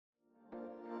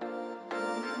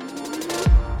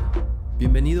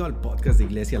Bienvenido al podcast de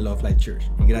Iglesia Love Life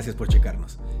Church y gracias por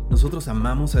checarnos. Nosotros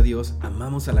amamos a Dios,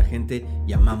 amamos a la gente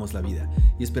y amamos la vida.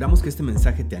 Y esperamos que este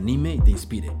mensaje te anime y te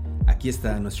inspire. Aquí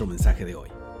está nuestro mensaje de hoy.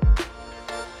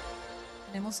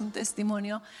 Tenemos un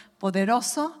testimonio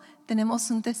poderoso, tenemos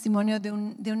un testimonio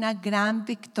de una gran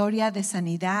victoria de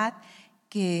sanidad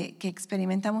que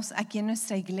experimentamos aquí en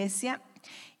nuestra iglesia.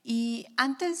 Y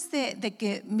antes de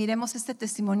que miremos este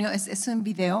testimonio, es un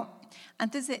video.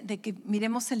 Antes de que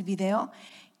miremos el video,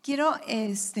 quiero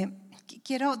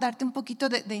darte un poquito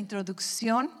de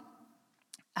introducción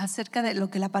acerca de lo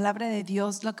que la palabra de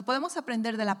Dios, lo que podemos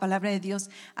aprender de la palabra de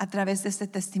Dios a través de este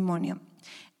testimonio.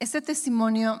 Este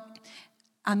testimonio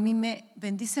a mí me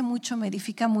bendice mucho, me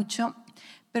edifica mucho,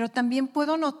 pero también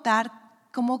puedo notar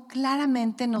cómo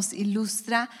claramente nos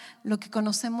ilustra lo que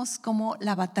conocemos como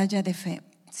la batalla de fe.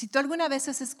 Si tú alguna vez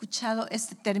has escuchado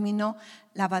este término,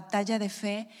 la batalla de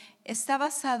fe, está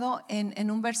basado en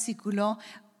un versículo,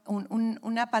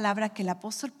 una palabra que el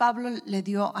apóstol Pablo le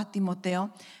dio a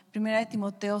Timoteo, 1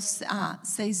 Timoteo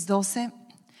 6:12,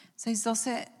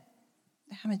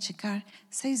 déjame checar,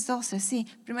 6:12, sí,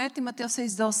 1 Timoteo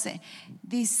 6:12,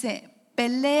 dice,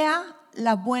 pelea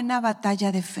la buena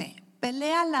batalla de fe,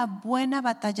 pelea la buena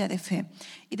batalla de fe.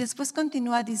 Y después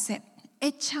continúa, dice,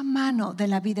 echa mano de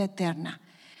la vida eterna.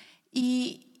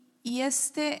 Y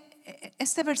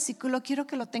este versículo quiero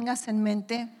que lo tengas en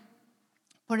mente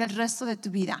por el resto de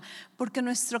tu vida, porque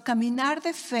nuestro caminar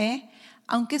de fe,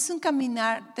 aunque es un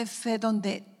caminar de fe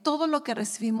donde todo lo que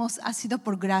recibimos ha sido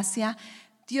por gracia,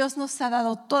 Dios nos ha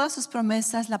dado todas sus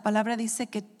promesas. La palabra dice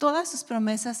que todas sus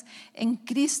promesas en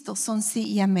Cristo son sí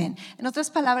y amén. En otras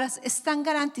palabras, están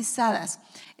garantizadas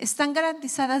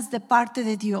de parte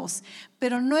de Dios,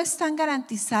 pero no están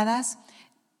garantizadas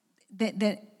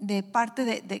de parte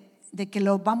de que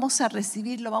lo vamos a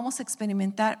recibir, lo vamos a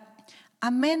experimentar, a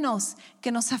menos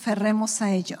que nos aferremos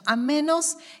a ello, a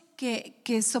menos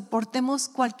que soportemos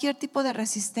cualquier tipo de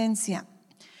resistencia.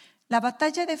 La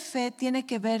batalla de fe tiene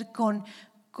que ver con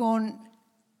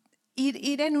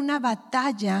ir en una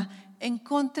batalla en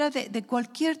contra de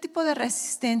cualquier tipo de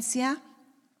resistencia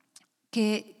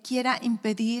que quiera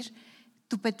impedir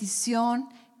tu petición,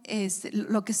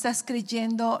 lo que estás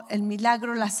creyendo, el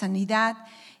milagro, la sanidad.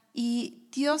 Y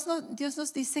Dios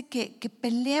nos dice que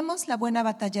peleemos la buena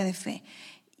batalla de fe.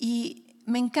 Y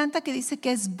me encanta que dice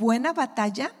que es buena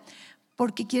batalla,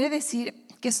 porque quiere decir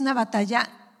que es una batalla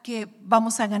que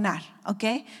vamos a ganar, ¿ok?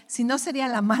 Si no, sería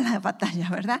la mala batalla,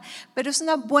 ¿verdad? Pero es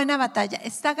una buena batalla.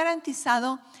 Está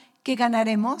garantizado que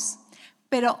ganaremos,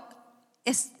 pero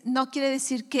no quiere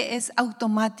decir que es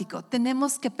automático.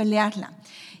 Tenemos que pelearla.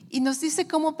 Y nos dice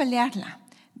cómo pelearla.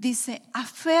 Dice,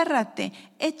 aférrate,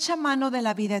 echa mano de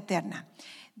la vida eterna.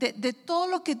 De todo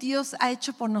lo que Dios ha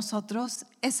hecho por nosotros,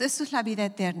 eso es la vida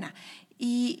eterna.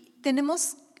 Y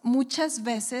tenemos muchas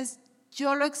veces,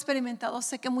 yo lo he experimentado,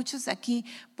 sé que muchos de aquí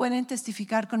pueden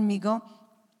testificar conmigo,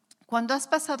 cuando has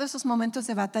pasado esos momentos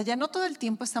de batalla, no todo el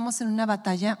tiempo estamos en una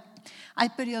batalla. Hay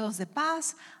periodos de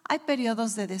paz, hay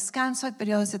periodos de descanso, hay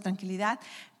periodos de tranquilidad,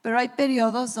 pero hay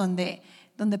periodos donde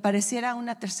pareciera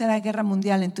una tercera guerra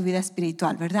mundial en tu vida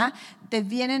espiritual, ¿verdad? Te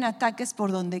vienen ataques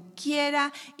por donde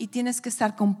quiera y tienes que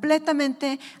estar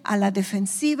completamente a la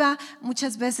defensiva,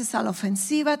 muchas veces a la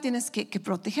ofensiva, tienes que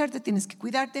protegerte, tienes que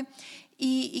cuidarte.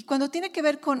 Y cuando tiene que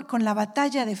ver con la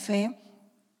batalla de fe,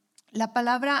 la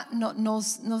palabra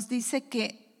nos dice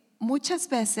que muchas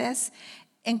veces,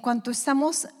 en cuanto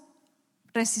estamos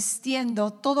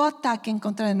resistiendo todo ataque en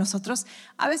contra de nosotros,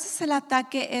 a veces el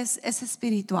ataque es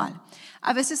espiritual,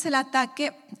 a veces el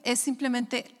ataque es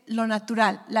simplemente lo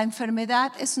natural. La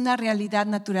enfermedad es una realidad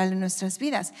natural en nuestras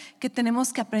vidas que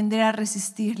tenemos que aprender a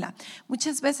resistirla.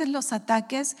 Muchas veces los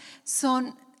ataques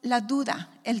son la duda,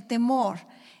 el temor.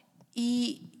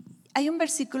 Y hay un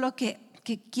versículo que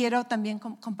quiero también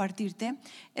compartirte.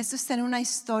 Esto está en una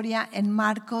historia en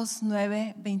Marcos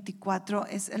 9:24,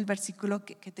 es el versículo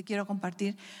que te quiero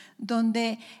compartir,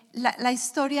 donde la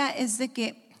historia es de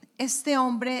que este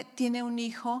hombre tiene un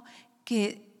hijo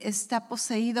que está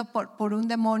poseído por un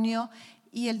demonio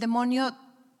y el demonio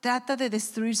trata de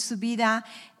destruir su vida.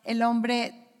 El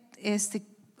hombre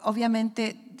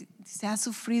obviamente se ha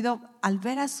sufrido al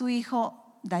ver a su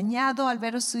hijo dañado, al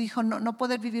ver a su hijo no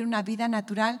poder vivir una vida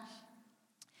natural.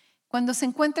 Cuando se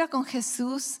encuentra con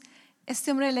Jesús,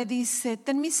 este hombre le dice,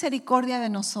 ten misericordia de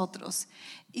nosotros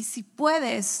y si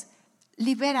puedes,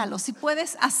 libéralo, si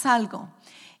puedes, haz algo.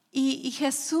 Y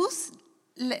Jesús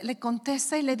le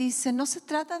contesta y le dice, no se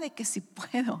trata de que si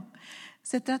puedo,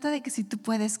 se trata de que si tú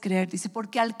puedes creer. Dice,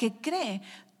 porque al que cree,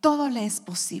 todo le es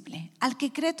posible. Al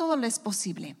que cree, todo le es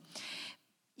posible.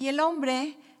 Y el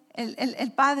hombre,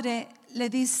 el padre, le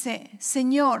dice,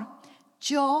 Señor,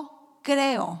 yo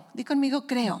creo. Di conmigo,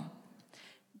 creo.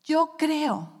 Yo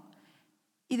creo.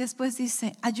 Y después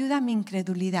dice, ayuda a mi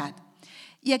incredulidad.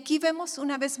 Y aquí vemos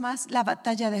una vez más la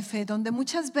batalla de fe, donde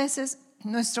muchas veces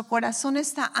nuestro corazón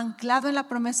está anclado en la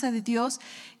promesa de Dios,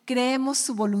 creemos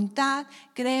su voluntad,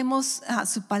 creemos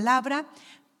su palabra,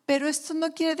 pero esto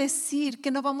no quiere decir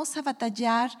que no vamos a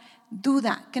batallar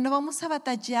duda, que no vamos a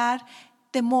batallar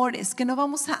temores, que no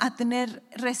vamos a tener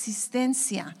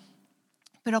resistencia.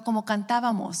 Pero como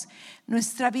cantábamos,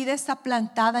 nuestra vida está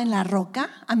plantada en la roca,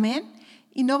 amén,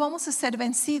 y no vamos a ser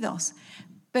vencidos.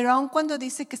 Pero aun cuando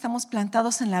dice que estamos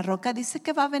plantados en la roca, dice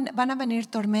que van a venir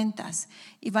tormentas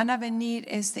y van a venir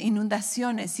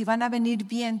inundaciones y van a venir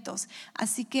vientos.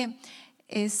 Así que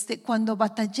cuando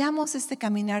batallamos este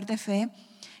caminar de fe,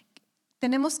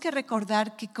 tenemos que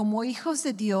recordar que como hijos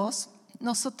de Dios,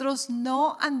 nosotros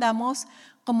no andamos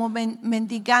como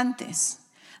mendigantes,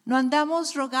 no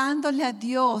andamos rogándole a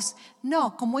Dios.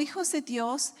 No, como hijos de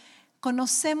Dios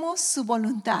conocemos su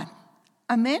voluntad.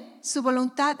 Amén. Su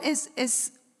voluntad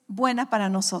es buena para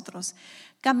nosotros.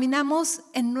 Caminamos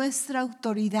en nuestra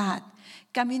autoridad,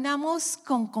 caminamos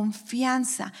con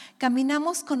confianza,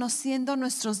 caminamos conociendo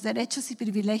nuestros derechos y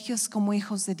privilegios como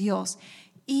hijos de Dios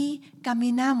y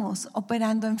caminamos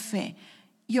operando en fe.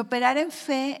 Y operar en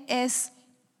fe es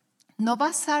no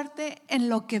basarte en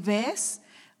lo que ves.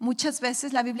 Muchas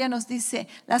veces la Biblia nos dice,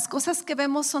 las cosas que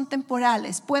vemos son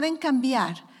temporales, pueden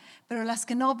cambiar, pero las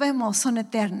que no vemos son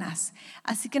eternas.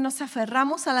 Así que nos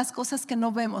aferramos a las cosas que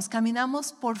no vemos,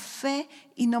 caminamos por fe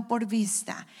y no por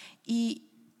vista. Y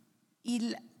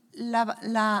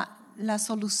la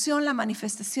solución, la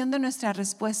manifestación de nuestra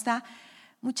respuesta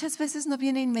muchas veces no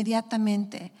viene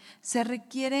inmediatamente. Se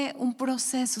requiere un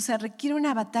proceso, se requiere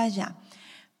una batalla.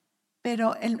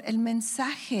 Pero el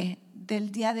mensaje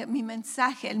del día de hoy,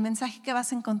 el mensaje que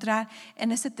vas a encontrar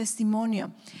en ese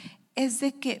testimonio es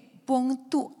de que pon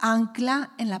tu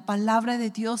ancla en la palabra de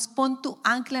Dios, pon tu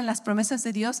ancla en las promesas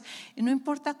de Dios y no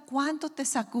importa cuánto te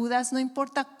sacudas, no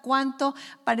importa cuánto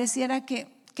pareciera que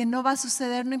no va a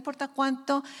suceder, no importa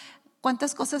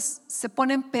cuántas cosas se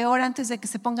ponen peor antes de que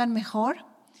se pongan mejor,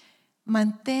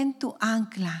 mantén tu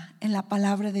ancla en la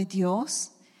palabra de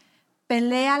Dios,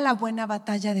 pelea la buena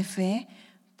batalla de fe,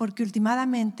 porque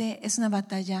últimamente es una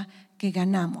batalla que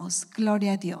ganamos.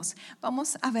 Gloria a Dios.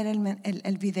 Vamos a ver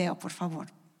el video, por favor.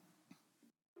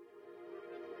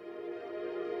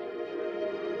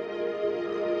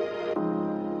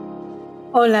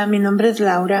 Hola, mi nombre es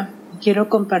Laura. Quiero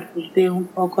compartirte un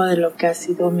poco de lo que ha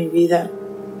sido mi vida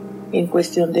en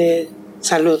cuestión de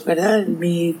salud, ¿verdad?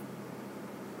 Mi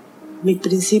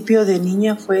principio de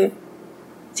niña fue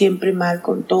siempre mal,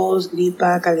 con tos,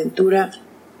 gripa, calentura,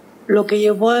 lo que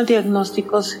llevó a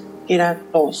diagnósticos que eran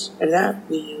tos, ¿verdad?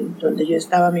 Y donde yo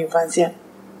estaba en mi infancia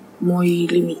muy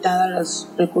limitada a los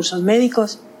recursos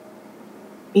médicos.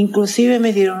 Inclusive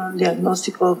me dieron un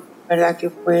diagnóstico, ¿verdad?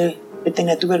 Que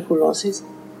tenía tuberculosis.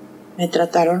 Me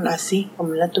trataron así,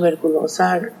 como una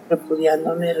tuberculosa,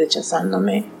 repudiándome,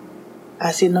 rechazándome,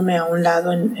 haciéndome a un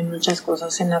lado en muchas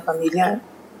cosas en la familia,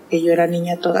 que yo era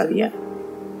niña todavía.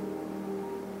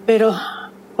 Pero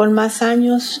con más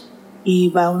años y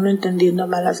va uno entendiendo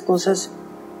más las cosas,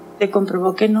 se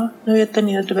comprobó que no había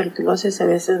tenido tuberculosis, a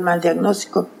veces mal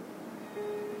diagnóstico,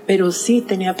 pero sí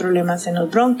tenía problemas en los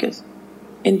bronquios.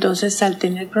 Entonces, al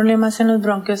tener problemas en los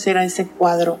bronquios era ese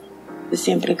cuadro de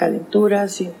siempre calentura,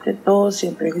 siempre tos,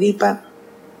 siempre gripa,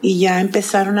 y ya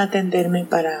empezaron a atenderme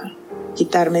para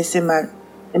quitarme ese mal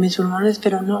de mis pulmones,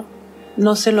 pero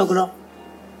no se logró.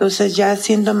 Entonces, ya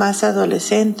siendo más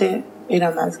adolescente,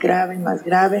 era más grave, más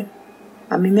grave.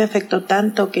 A mí me afectó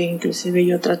tanto que inclusive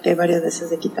yo traté varias veces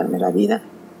de quitarme la vida,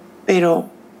 pero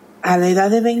a la edad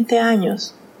de 20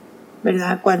 años,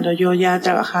 ¿verdad? Cuando yo ya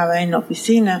trabajaba en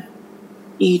oficina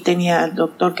y tenía al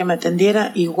doctor que me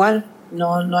atendiera, igual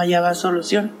no hallaba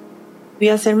solución. Fui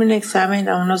a hacerme un examen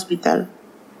a un hospital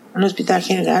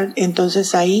general.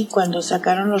 Entonces ahí, cuando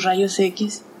sacaron los rayos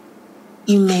X,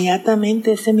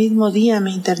 inmediatamente ese mismo día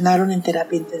me internaron en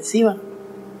terapia intensiva.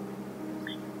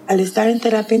 Al estar en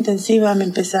terapia intensiva me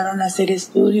empezaron a hacer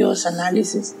estudios,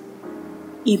 análisis,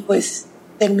 y pues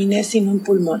terminé sin un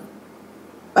pulmón.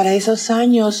 Para esos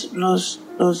años los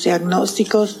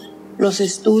diagnósticos, los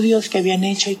estudios que habían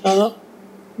hecho y todo,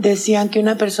 decían que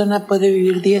una persona puede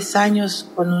vivir 10 años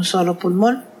con un solo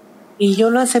pulmón, y yo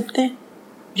lo acepté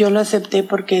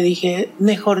porque dije,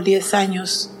 mejor 10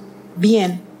 años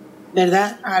bien,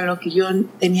 ¿verdad? A lo que yo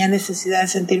tenía necesidad de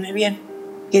sentirme bien,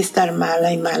 que estar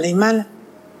mala y mala y mala.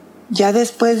 Ya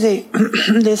después de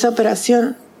esa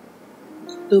operación,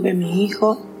 tuve mi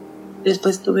hijo,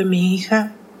 después tuve mi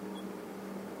hija,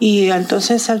 Y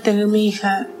entonces al tener mi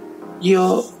hija,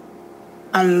 yo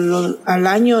al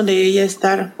año de ella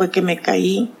estar fue que me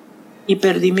caí y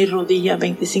perdí mi rodilla,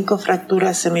 25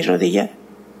 fracturas en mi rodilla.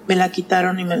 Me la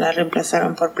quitaron y me la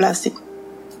reemplazaron por plástico.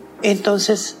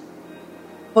 Entonces,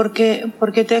 ¿por qué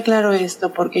te aclaro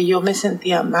esto? Porque yo me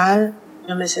sentía mal,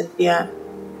 yo me sentía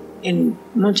en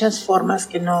muchas formas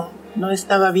que no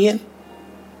estaba bien,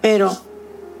 pero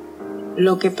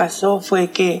lo que pasó fue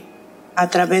que a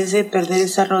través de perder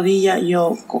esa rodilla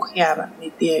yo cojeaba,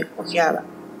 mi pie cojeaba.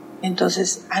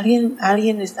 Entonces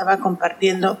alguien estaba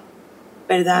compartiendo,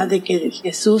 ¿verdad?, de que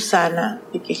Jesús sana,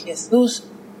 de que Jesús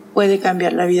puede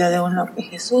cambiar la vida de uno, que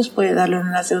Jesús puede darle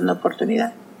una segunda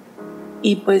oportunidad.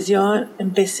 Y pues yo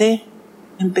empecé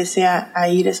a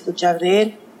ir a escuchar de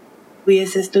él. Fui a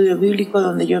ese estudio bíblico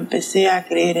donde yo empecé a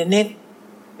creer en él.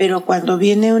 Pero cuando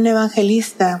viene un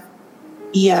evangelista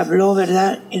y habló,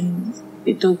 ¿verdad?,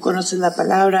 si tú conoces la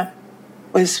palabra,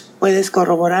 pues puedes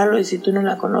corroborarlo, y si tú no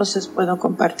la conoces, puedo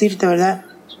compartirte, ¿verdad?,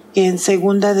 que en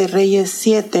Segunda de Reyes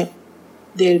 7,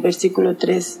 del versículo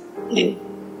 3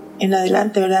 en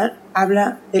adelante, ¿verdad?,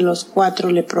 habla de los 4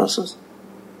 leprosos.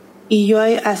 Y yo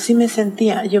así me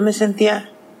sentía,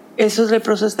 esos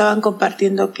leprosos estaban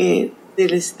compartiendo que se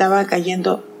les estaba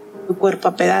cayendo su cuerpo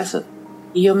a pedazos,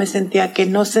 y yo me sentía que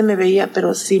no se me veía,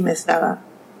 pero sí me estaba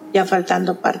ya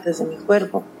faltando partes de mi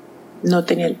cuerpo. No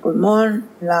tenía el pulmón,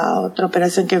 la otra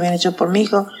operación que habían hecho por mi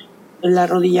hijo, la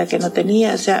rodilla que no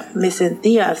tenía, o sea, me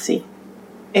sentía así.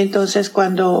 Entonces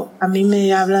cuando a mí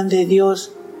me hablan de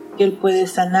Dios, que Él puede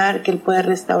sanar, que Él puede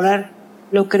restaurar,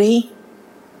 lo creí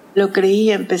y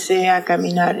empecé a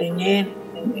caminar en Él,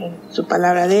 en su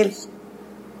palabra de Él.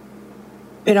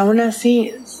 Pero aún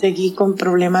así seguí con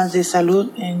problemas de salud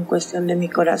en cuestión de mi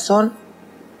corazón.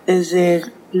 Desde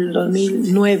el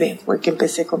 2009 fue que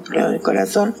empecé con problemas de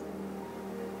corazón.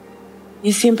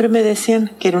 Y siempre me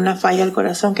decían que era una falla al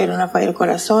corazón,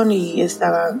 y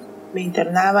me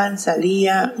internaban,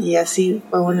 salía, y así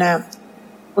fue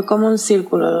como un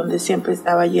círculo donde siempre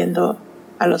estaba yendo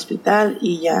al hospital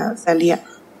y ya salía.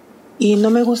 Y no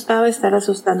me gustaba estar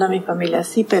asustando a mi familia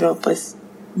así, pero pues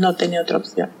no tenía otra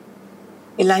opción.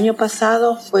 El año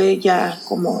pasado fue ya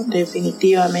como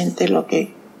definitivamente lo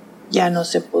que ya no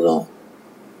se pudo,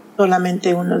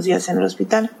 solamente unos días en el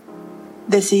hospital.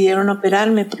 Decidieron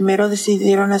operarme. Primero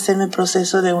decidieron hacerme el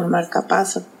proceso de un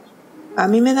marcapaso. A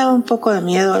mí me daba un poco de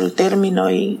miedo el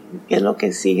término y qué es lo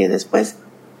que sigue después,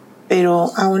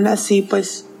 pero aún así,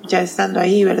 pues ya estando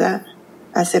ahí, ¿verdad?,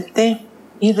 acepté,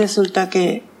 y resulta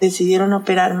que decidieron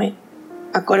operarme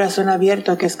a corazón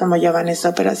abierto, que es como llaman esta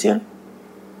operación.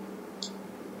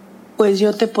 Pues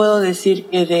yo te puedo decir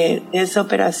que de esa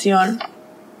operación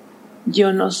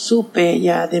yo no supe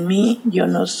ya de mí, yo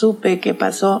no supe qué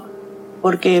pasó,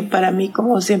 porque para mí,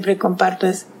 como siempre comparto,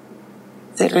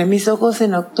 cerré mis ojos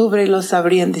en octubre y los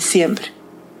abrí en diciembre.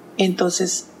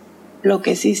 Entonces, lo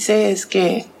que sí sé es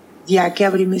que ya que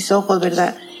abrí mis ojos,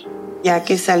 ¿verdad?, ya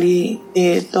que salí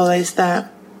de toda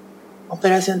esta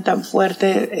operación tan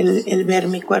fuerte, el ver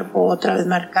mi cuerpo otra vez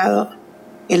marcado,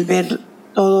 el ver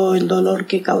todo el dolor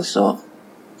que causó,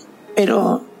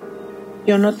 pero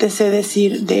yo no te sé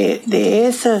decir de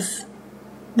esas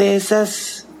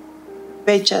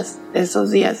fechas, de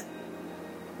esos días,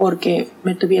 porque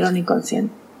me tuvieron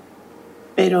inconsciente.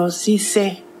 Pero sí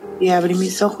sé que abrí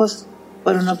mis ojos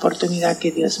por una oportunidad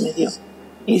que Dios me dio.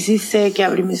 Y sí sé que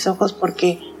abrí mis ojos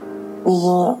porque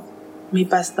hubo mi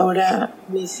pastora,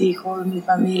 mis hijos, mi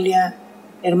familia,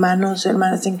 hermanos,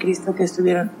 hermanas en Cristo que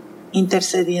estuvieron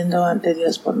intercediendo ante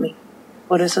Dios por mí.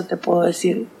 Por eso te puedo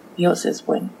decir, Dios es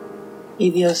bueno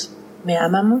y Dios me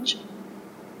ama mucho.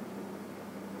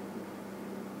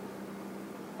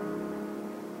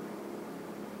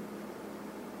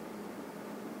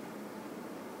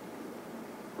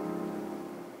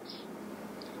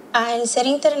 Al ser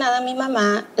internada mi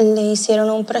mamá, le hicieron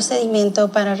un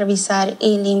procedimiento para revisar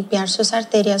y limpiar sus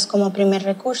arterias como primer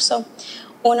recurso.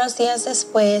 Unos días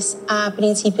después, a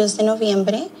principios de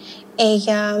noviembre,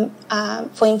 ella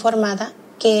fue informada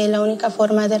que la única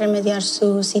forma de remediar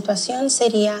su situación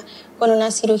sería con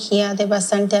una cirugía de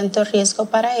bastante alto riesgo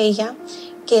para ella,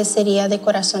 que sería de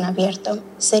corazón abierto.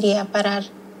 Sería para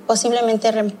posiblemente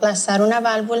reemplazar una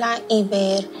válvula y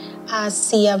ver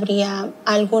si habría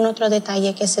algún otro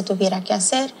detalle que se tuviera que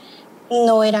hacer.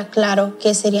 No era claro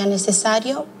qué sería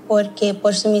necesario porque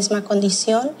por su misma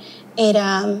condición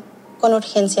era con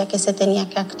urgencia que se tenía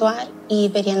que actuar y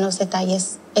verían los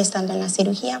detalles estando en la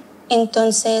cirugía.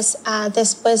 Entonces,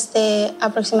 después de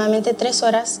aproximadamente 3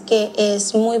 horas, que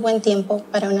es muy buen tiempo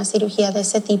para una cirugía de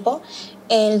ese tipo,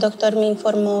 el doctor me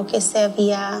informó que se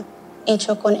había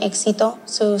hecho con éxito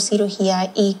su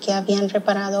cirugía y que habían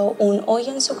reparado un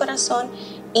hoyo en su corazón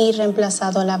y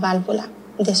reemplazado la válvula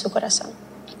de su corazón.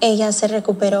 Ella se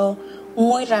recuperó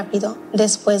muy rápido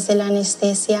después de la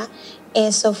anestesia.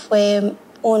 Eso fue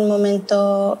un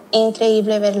momento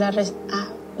increíble verla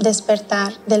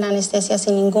despertar de la anestesia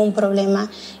sin ningún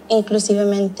problema,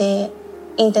 inclusivemente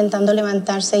intentando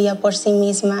levantarse ella por sí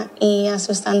misma y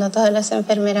asustando a todas las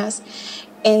enfermeras.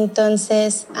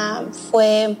 Entonces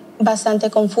fue bastante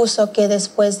confuso que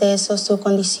después de eso su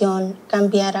condición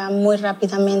cambiara muy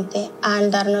rápidamente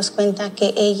al darnos cuenta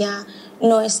que ella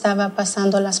no estaba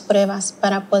pasando las pruebas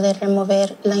para poder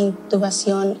remover la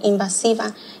intubación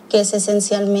invasiva, que es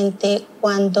esencialmente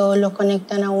cuando lo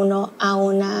conectan a uno a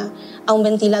un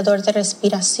ventilador de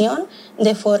respiración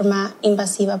de forma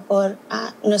invasiva por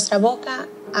nuestra boca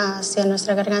hacia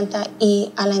nuestra garganta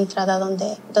y a la entrada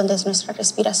donde es nuestra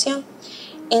respiración.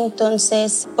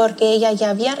 Entonces, porque ella ya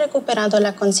había recuperado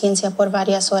la conciencia por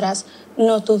varias horas,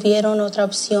 no tuvieron otra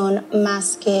opción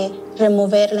más que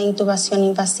remover la intubación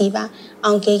invasiva,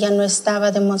 aunque ella no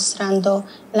estaba demostrando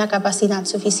la capacidad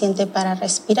suficiente para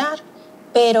respirar,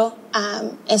 pero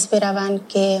esperaban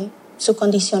que su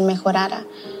condición mejorara.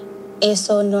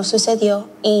 Eso no sucedió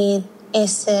y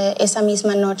esa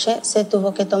misma noche se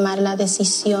tuvo que tomar la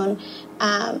decisión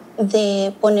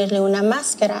de ponerle una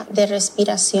máscara de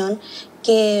respiración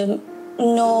que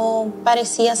no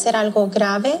parecía ser algo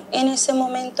grave en ese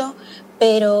momento,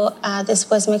 pero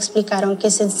después me explicaron que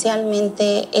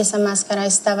esencialmente esa máscara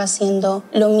estaba haciendo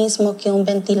lo mismo que un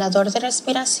ventilador de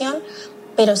respiración,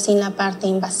 pero sin la parte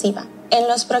invasiva. En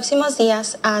los próximos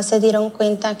días se dieron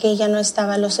cuenta que ella no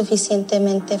estaba lo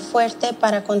suficientemente fuerte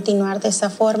para continuar de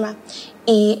esa forma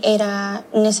y era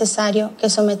necesario que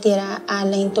sometiera a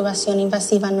la intubación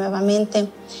invasiva nuevamente.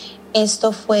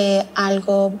 Esto fue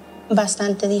algo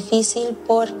bastante difícil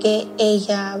porque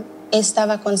ella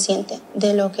estaba consciente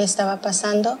de lo que estaba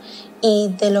pasando y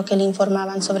de lo que le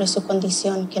informaban sobre su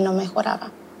condición que no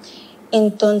mejoraba.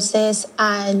 Entonces,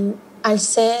 al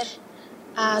ser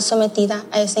sometida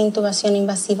a esa intubación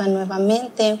invasiva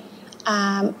nuevamente,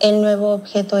 el mismo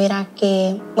objeto era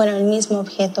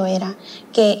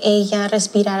que ella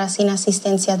respirara sin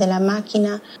asistencia de la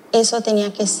máquina. Eso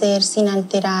tenía que ser sin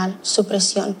alterar su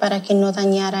presión para que no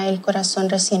dañara el corazón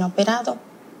recién operado.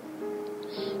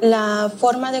 La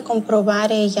forma de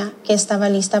comprobar ella que estaba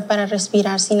lista para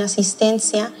respirar sin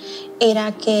asistencia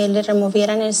era que le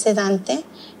removieran el sedante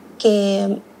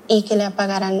y que le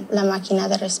apagaran la máquina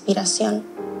de respiración.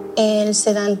 El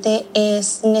sedante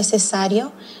es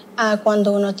necesario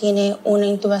cuando uno tiene una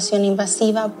intubación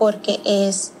invasiva porque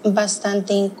es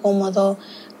bastante incómodo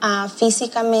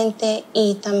físicamente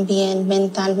y también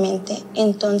mentalmente.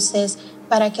 Entonces,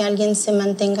 para que alguien se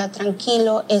mantenga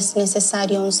tranquilo es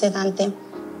necesario un sedante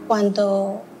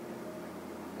cuando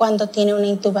tiene una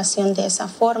intubación de esa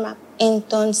forma.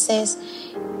 Entonces,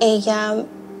 ella,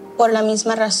 por la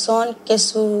misma razón que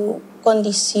su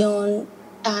condición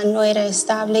no era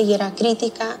estable y era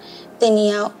crítica,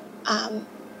 tenía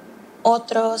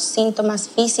otros síntomas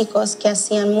físicos que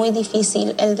hacían muy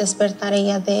difícil el despertar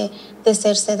ella de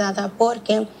ser sedada,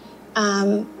 porque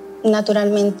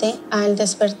naturalmente al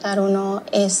despertar uno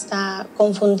está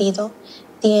confundido,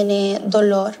 tiene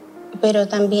dolor, pero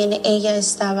también ella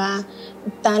estaba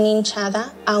tan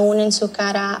hinchada aún en su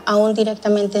cara, aún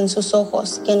directamente en sus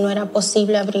ojos, que no era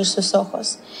posible abrir sus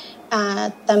ojos.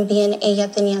 También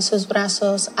ella tenía sus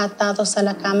brazos atados a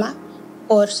la cama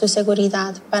por su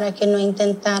seguridad para que no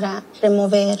intentara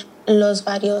remover los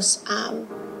varios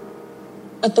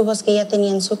tubos que ella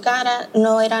tenía en su cara.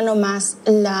 No era nomás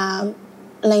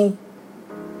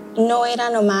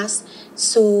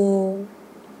su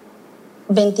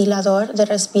ventilador de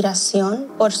respiración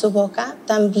por su boca,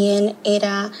 también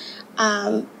era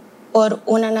por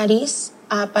una nariz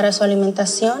para su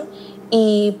alimentación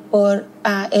y por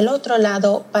el otro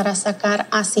lado para sacar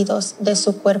ácidos de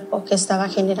su cuerpo que estaba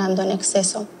generando en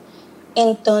exceso.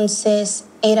 Entonces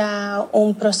era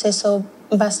un proceso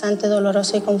bastante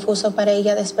doloroso y confuso para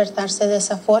ella despertarse de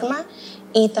esa forma,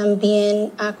 y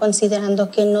también considerando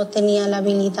que no tenía la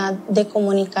habilidad de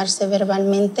comunicarse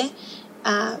verbalmente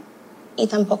y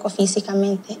tampoco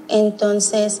físicamente.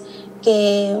 Entonces,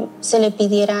 que se le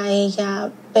pidiera a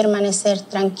ella permanecer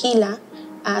tranquila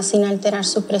sin alterar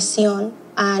su presión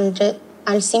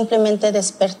al simplemente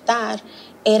despertar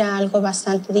era algo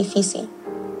bastante difícil.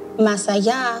 Más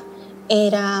allá,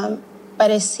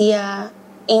 parecía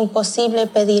imposible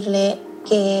pedirle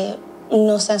que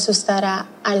no se asustara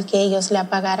al que ellos le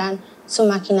apagaran su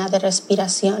máquina de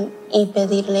respiración y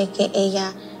pedirle que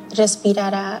ella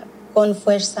respirara con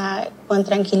fuerza, con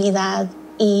tranquilidad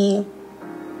y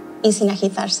sin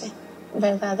agitarse.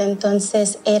 ¿verdad?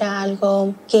 Entonces era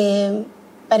algo que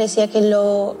parecía que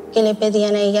lo que le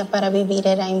pedían a ella para vivir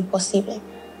era imposible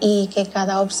y que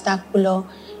cada obstáculo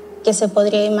que se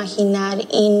podría imaginar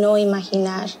y no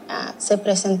imaginar se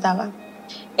presentaba.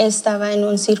 Estaba en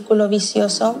un círculo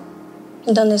vicioso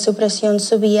donde su presión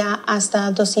subía hasta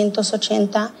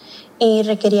 280 y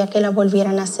requería que la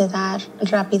volvieran a sedar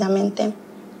rápidamente,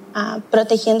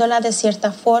 protegiéndola de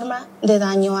cierta forma de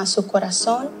daño a su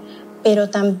corazón, pero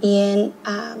también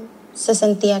se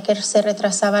sentía que se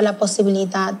retrasaba la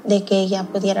posibilidad de que ella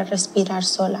pudiera respirar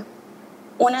sola.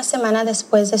 Una semana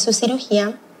después de su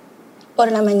cirugía,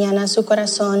 por la mañana su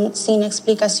corazón, sin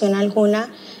explicación alguna,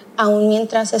 aún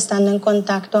mientras estando en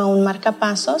contacto a un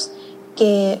marcapasos,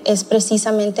 que es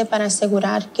precisamente para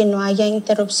asegurar que no haya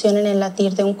interrupción en el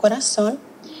latir de un corazón,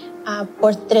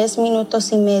 por 3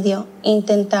 minutos y medio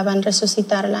intentaban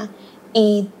resucitarla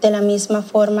y de la misma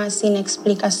forma, sin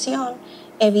explicación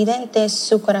evidente,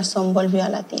 su corazón volvió a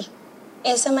latir.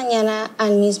 Esa mañana,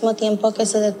 al mismo tiempo que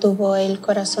se detuvo el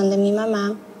corazón de mi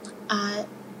mamá,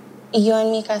 yo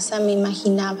en mi casa me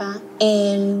imaginaba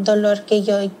el dolor que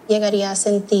yo llegaría a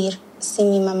sentir si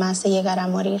mi mamá se llegara a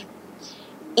morir.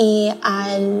 Y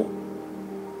al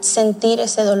sentir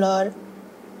ese dolor,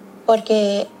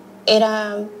 porque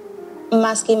era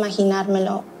más que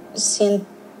imaginármelo,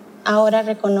 ahora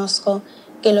reconozco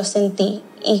que lo sentí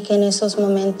y que en esos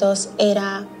momentos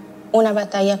era una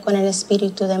batalla con el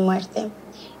espíritu de muerte.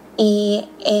 Y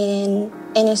en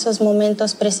esos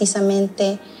momentos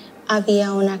precisamente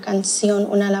había una canción,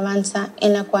 una alabanza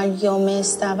en la cual yo me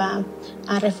estaba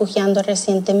refugiando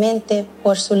recientemente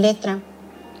por su letra,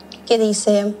 que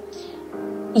dice: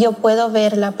 yo puedo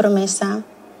ver la promesa,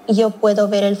 yo puedo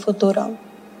ver el futuro.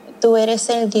 Tú eres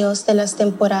el Dios de las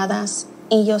temporadas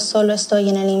y yo solo estoy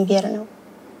en el invierno.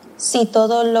 Si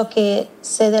todo lo que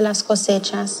sé de las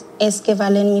cosechas es que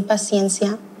valen mi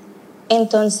paciencia,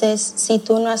 entonces si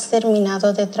tú no has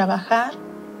terminado de trabajar,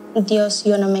 Dios,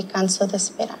 yo no me canso de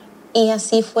esperar. Y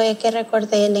así fue que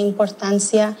recordé la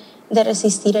importancia de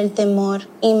resistir el temor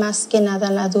y más que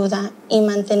nada la duda y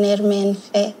mantenerme en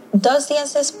fe. 2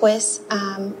 días después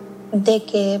de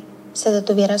que se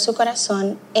detuviera su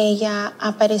corazón, ella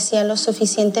aparecía lo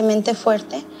suficientemente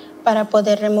fuerte para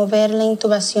poder remover la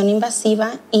intubación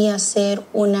invasiva y hacer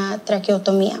una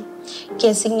traqueotomía,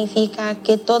 que significa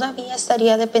que todavía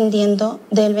estaría dependiendo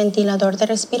del ventilador de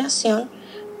respiración,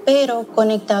 pero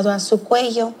conectado a su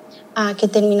cuello, que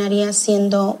terminaría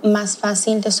siendo más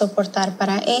fácil de soportar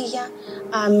para ella,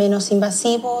 menos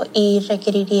invasivo y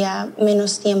requeriría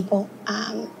menos tiempo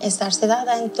estar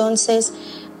sedada. Entonces,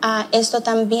 esto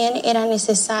también era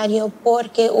necesario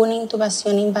porque una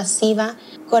intubación invasiva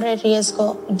corre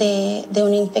riesgo de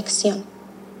una infección.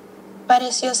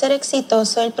 Pareció ser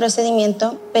exitoso el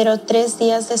procedimiento, pero 3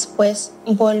 días después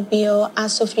volvió a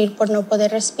sufrir por no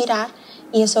poder respirar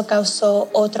y eso causó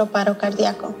otro paro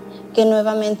cardíaco, que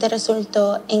nuevamente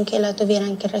resultó en que la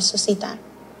tuvieran que resucitar.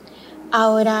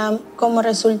 Ahora, como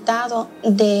resultado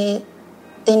de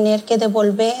tener que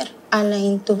devolver a la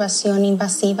intubación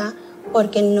invasiva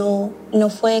porque no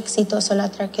fue exitoso la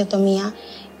traqueotomía,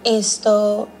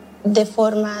 esto de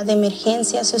forma de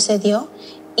emergencia sucedió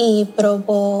y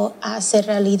probó hacer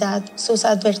realidad sus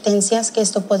advertencias que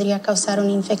esto podría causar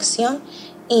una infección,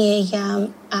 y ella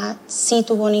sí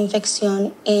tuvo una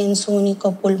infección en su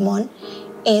único pulmón.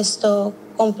 Esto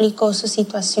complicó su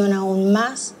situación aún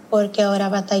más porque ahora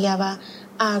batallaba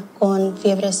con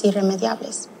fiebres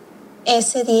irremediables.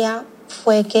 Ese día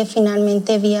fue que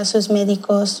finalmente vi a sus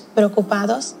médicos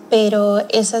preocupados, pero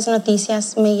esas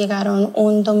noticias me llegaron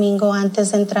un domingo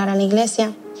antes de entrar a la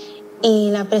iglesia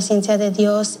y la presencia de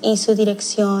Dios y su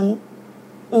dirección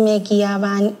me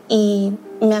guiaban y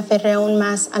me aferré aún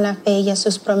más a la fe y a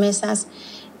sus promesas.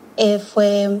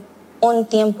 Fue un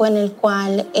tiempo en el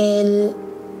cual Él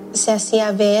se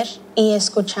hacía ver y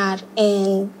escuchar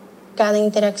en cada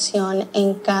interacción,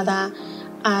 en cada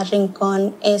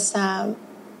rincón.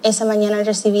 Esa mañana, al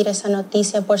recibir esa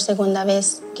noticia por segunda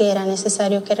vez que era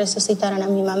necesario que resucitaran a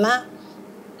mi mamá,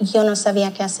 yo no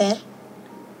sabía qué hacer,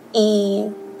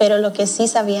 pero lo que sí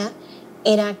sabía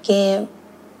era que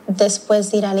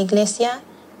después de ir a la iglesia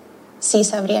sí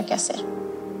sabría qué hacer.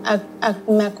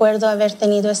 Me acuerdo haber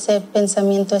tenido ese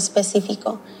pensamiento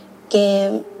específico,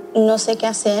 que no sé qué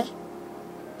hacer,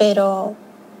 pero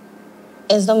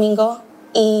es domingo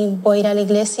y voy a ir a la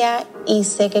iglesia y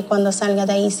sé que cuando salga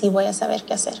de ahí sí voy a saber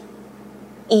qué hacer.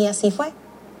 Y así fue.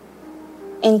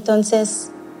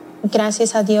 Entonces,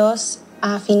 gracias a Dios,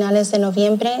 a finales de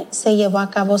noviembre se llevó a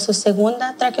cabo su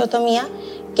segunda traqueotomía,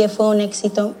 que fue un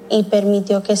éxito y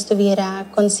permitió que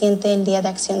estuviera consciente el Día de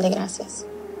Acción de Gracias.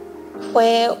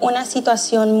 Fue una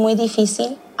situación muy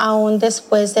difícil, aún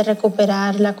después de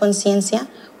recuperar la conciencia,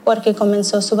 porque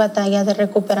comenzó su batalla de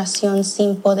recuperación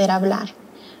sin poder hablar.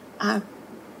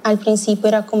 Al principio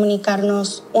era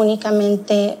comunicarnos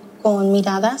únicamente con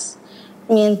miradas,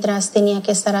 mientras tenía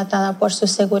que estar atada por su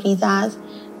seguridad,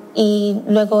 y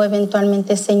luego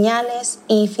eventualmente señales,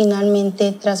 y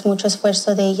finalmente, tras mucho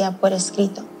esfuerzo de ella, por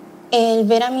escrito. El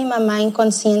ver a mi mamá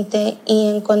inconsciente y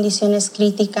en condiciones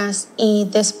críticas, y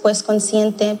después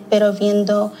consciente, pero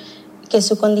viendo que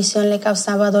su condición le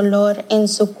causaba dolor en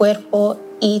su cuerpo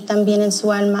y también en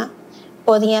su alma,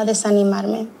 podía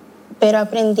desanimarme. Pero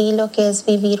aprendí lo que es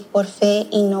vivir por fe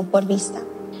y no por vista.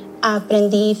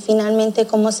 Aprendí finalmente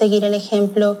cómo seguir el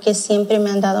ejemplo que siempre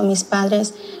me han dado mis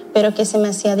padres, pero que se me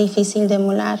hacía difícil de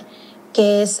emular,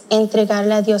 que es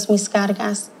entregarle a Dios mis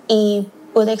cargas, y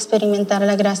pude experimentar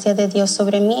la gracia de Dios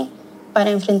sobre mí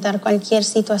para enfrentar cualquier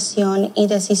situación y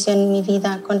decisión en mi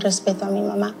vida con respecto a mi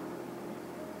mamá.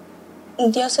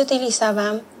 Dios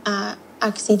utilizaba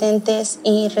accidentes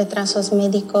y retrasos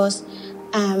médicos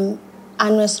a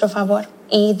nuestro favor,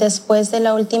 y después de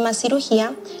la última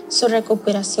cirugía, su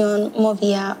recuperación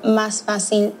movía más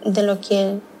fácil de lo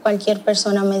que cualquier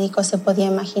persona o médico se podía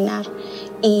imaginar,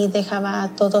 y dejaba a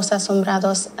todos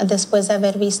asombrados después de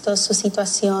haber visto su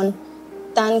situación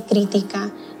tan crítica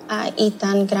y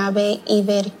tan grave, y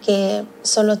ver que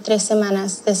solo 3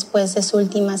 semanas después de su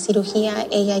última cirugía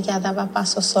ella ya daba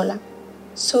paso sola.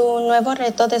 Su nuevo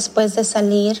reto después de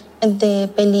salir de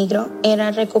peligro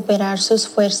era recuperar sus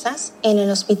fuerzas en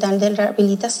el hospital de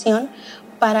rehabilitación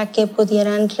para que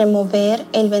pudieran remover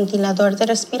el ventilador de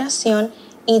respiración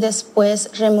y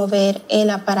después remover el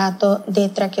aparato de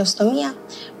traqueostomía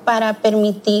para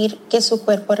permitir que su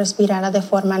cuerpo respirara de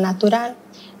forma natural.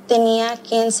 Tenía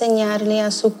que enseñarle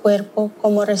a su cuerpo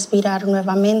cómo respirar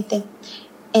nuevamente.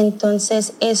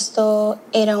 Entonces esto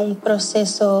era un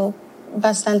proceso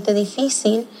bastante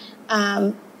difícil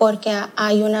porque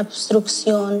hay una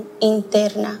obstrucción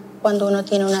interna cuando uno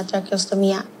tiene una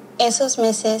traqueostomía. Esos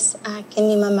meses que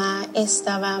mi mamá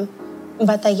estaba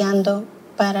batallando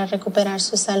para recuperar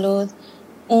su salud,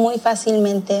 muy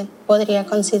fácilmente podría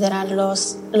considerar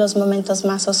los momentos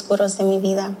más oscuros de mi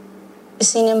vida.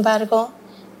 Sin embargo,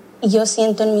 yo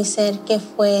siento en mi ser que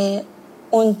fue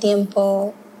un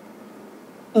tiempo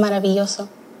maravilloso,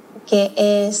 que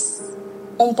es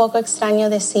un poco extraño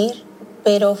decir,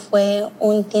 pero fue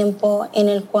un tiempo en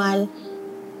el cual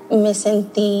me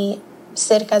sentí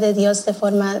cerca de Dios de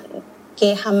forma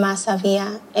que jamás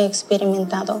había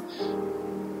experimentado.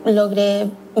 Logré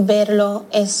verlo,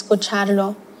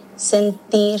 escucharlo,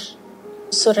 sentir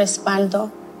su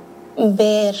respaldo,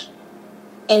 ver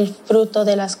el fruto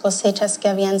de las cosechas que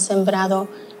habían sembrado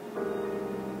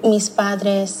mis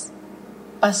padres,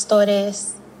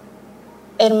 pastores,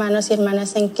 hermanos y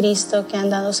hermanas en Cristo que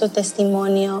han dado su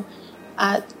testimonio.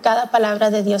 A cada palabra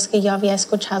de Dios que yo había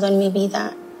escuchado en mi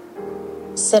vida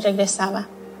se regresaba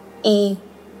y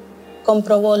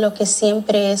comprobó lo que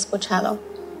siempre he escuchado,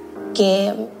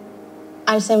 que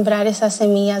al sembrar esas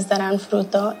semillas darán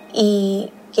fruto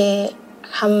y que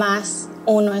jamás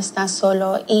uno está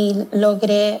solo. Y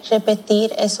logré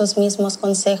repetir esos mismos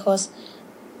consejos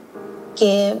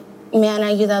que me han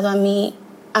ayudado a mí,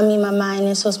 a mi mamá, en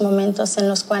esos momentos en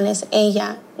los cuales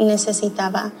ella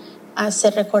necesitaba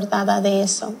ser recordada de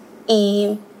eso.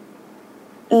 Y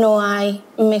no hay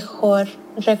mejor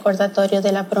recordatorio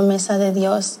de la promesa de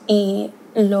Dios y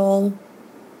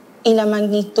la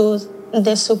magnitud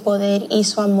de su poder y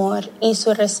su amor y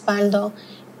su respaldo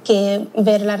que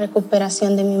ver la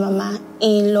recuperación de mi mamá,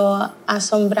 y lo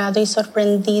asombrado y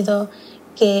sorprendido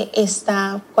que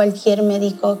está cualquier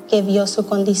médico que vio su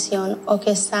condición o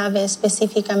que sabe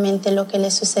específicamente lo que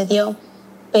le sucedió.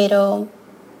 Pero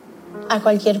a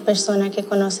cualquier persona que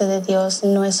conoce de Dios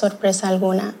no es sorpresa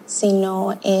alguna,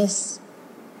 sino es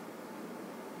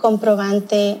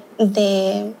comprobante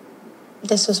de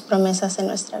sus promesas en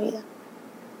nuestra vida.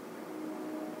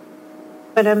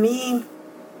 Para mí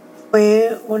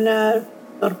fue una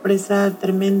sorpresa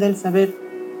tremenda el saber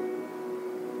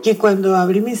que cuando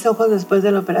abrí mis ojos después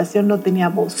de la operación no tenía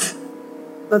voz.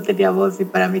 No tenía voz, y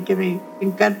para mí, que me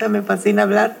encanta, me fascina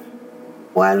hablar,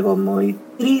 fue algo muy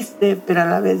triste, pero a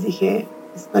la vez dije,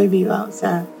 estoy viva. O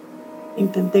sea,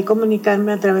 intenté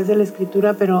comunicarme a través de la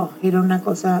escritura, pero era una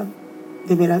cosa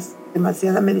de veras,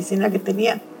 demasiada medicina que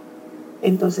tenía.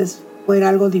 Entonces fue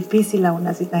algo difícil aún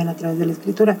así también a través de la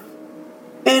escritura.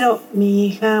 Pero mi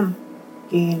hija,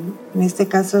 que en este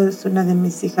caso es una de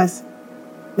mis hijas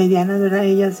medianas, ¿verdad?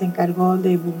 Ella se encargó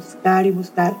de buscar y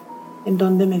buscar en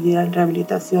donde me dieran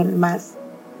rehabilitación más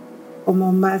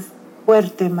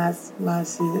fuerte, más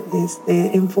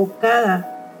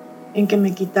enfocada en que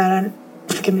me quitaran,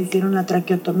 que me hicieron la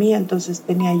traqueotomía. Entonces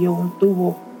tenía yo un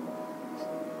tubo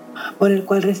por el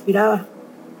cual respiraba.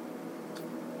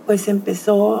 Pues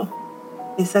empezó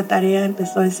esa tarea,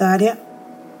 empezó esa área,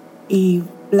 y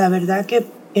la verdad que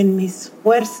en mis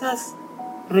fuerzas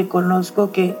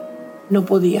reconozco que no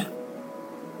podía,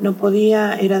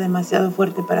 era demasiado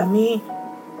fuerte para mí.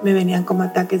 Me venían como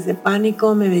ataques de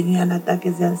pánico, me venían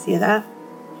ataques de ansiedad.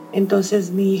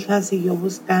 Entonces mi hija siguió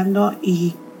buscando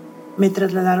y me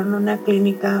trasladaron a una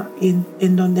clínica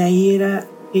en donde ahí era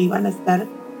que iban a estar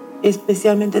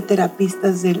especialmente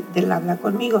terapistas del habla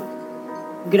conmigo.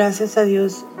 Gracias a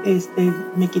Dios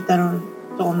me quitaron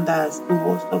sondas,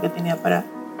 tubos, lo que tenía para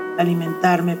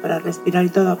alimentarme, para respirar y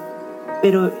todo.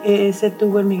 Pero ese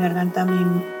tubo en mi garganta a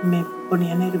mí me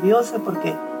ponía nerviosa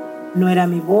porque no era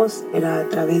mi voz, era a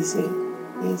través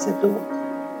de ese tubo.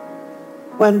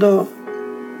 Cuando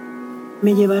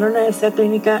me llevaron a esa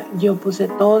clínica, yo puse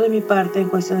todo de mi parte en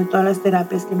cuestión de todas las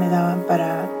terapias que me daban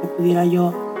para que pudiera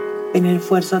yo tener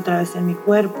fuerza otra vez en mi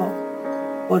cuerpo,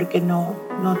 porque no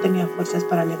tenía fuerzas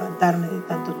para levantarme de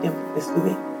tanto tiempo que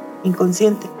estuve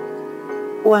inconsciente.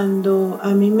 Cuando a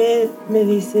mí me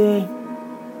dice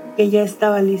que ya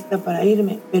estaba lista para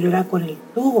irme, pero era con el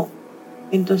tubo.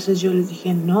 Entonces yo les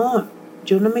dije, no,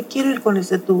 yo no me quiero ir con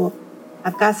ese tubo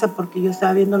a casa, porque yo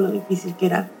estaba viendo lo difícil que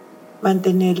era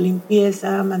mantener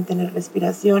limpieza, mantener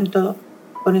respiración, todo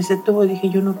con ese tubo. Dije,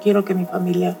 yo no quiero que mi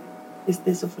familia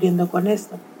esté sufriendo con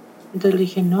esto. Entonces le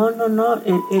dije, no,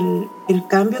 el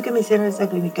cambio que me hicieron en esa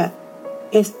clínica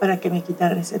es para que me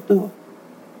quitaran ese tubo.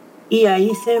 Y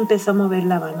ahí se empezó a mover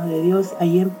la mano de Dios,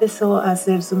 ahí empezó a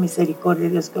hacer su misericordia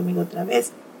Dios conmigo otra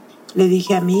vez. Le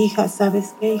dije a mi hija,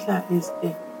 ¿sabes qué, hija?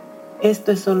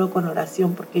 Esto es solo con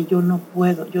oración, porque yo no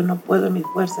puedo en mis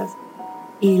fuerzas.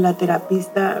 Y la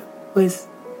terapista, pues,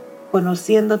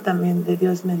 conociendo también de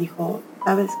Dios, me dijo,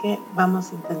 ¿sabes qué?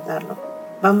 Vamos a intentarlo,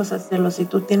 vamos a hacerlo. Si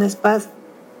tú tienes paz,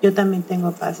 yo también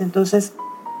tengo paz. Entonces,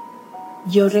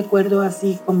 yo recuerdo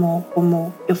así como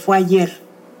que fue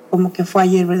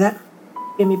ayer, ¿verdad?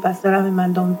 Que mi pastora me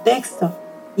mandó un texto,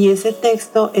 y ese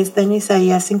texto está en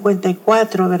Isaías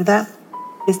 54, ¿verdad?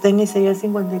 Está en Isaías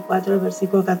 54, el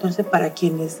versículo 14, para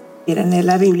quienes quieran leer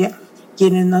la Biblia,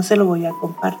 quienes no, se lo voy a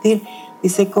compartir.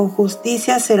 Dice, con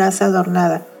justicia serás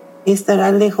adornada,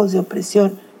 estarás lejos de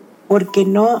opresión, porque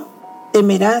no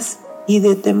temerás, y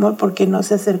de temor porque no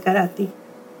se acercará a ti.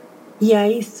 Y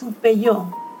ahí supe yo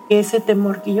que ese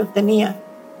temor que yo tenía,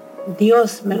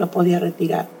 Dios me lo podía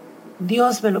retirar,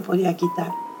 Dios me lo podía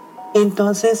quitar.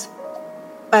 Entonces,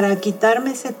 para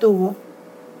quitarme ese tubo,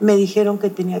 me dijeron que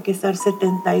tenía que estar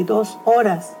 72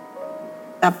 horas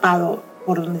tapado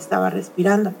por donde estaba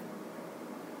respirando.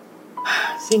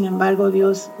 Sin embargo,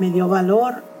 Dios me dio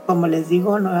valor, como les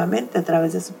digo nuevamente, a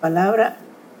través de su palabra,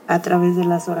 a través de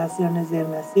las oraciones de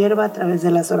una sierva, a través de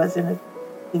las oraciones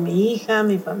de mi hija,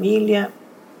 mi familia.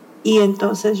 Y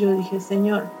entonces yo dije,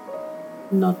 Señor,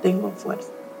 no tengo fuerza.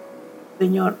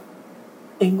 Señor,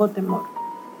 tengo temor,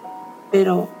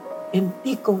 pero en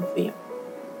ti confío.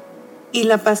 Y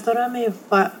la pastora me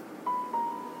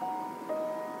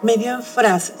dio en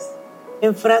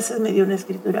frases me dio una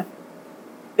escritura.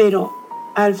 Pero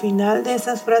al final de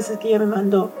esas frases que ella me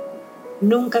mandó,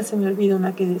 nunca se me olvidó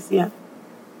una que decía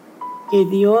que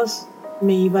Dios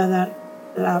me iba a dar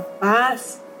la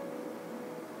paz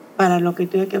para lo que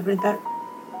tuve que enfrentar,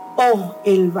 o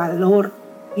el valor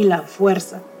y la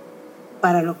fuerza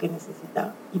para lo que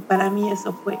necesitaba. Y para mí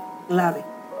eso fue clave,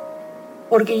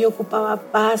 porque yo ocupaba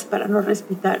paz para no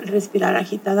respirar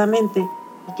agitadamente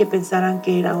y que pensaran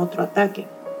que era otro ataque.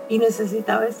 Y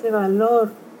necesitaba ese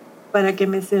valor para que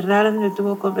me cerraran el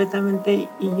tubo completamente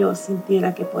y yo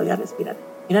sintiera que podía respirar.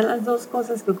 Eran las dos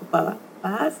cosas que ocupaba,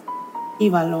 paz y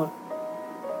valor.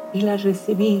 Y las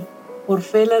recibí, por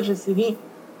fe las recibí,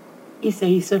 y se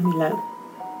hizo el milagro.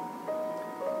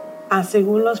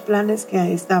 Según los planes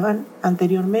que estaban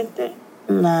anteriormente,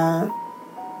 la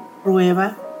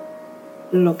prueba,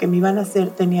 lo que me iban a hacer,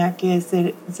 tenía que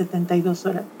ser en 72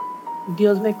 horas.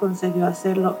 Dios me concedió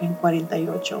hacerlo en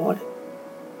 48 horas.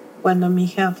 Cuando mi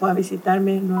hija fue a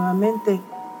visitarme nuevamente,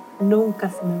 nunca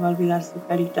se me va a olvidar su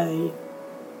carita de ella,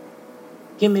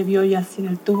 que me vio ya sin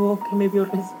el tubo, que me vio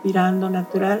respirando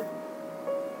natural.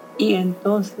 Y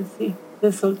entonces sí,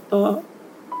 se soltó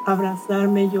a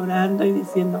abrazarme llorando y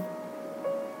diciendo,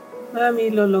 mami,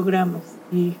 lo logramos,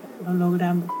 hija, lo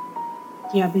logramos.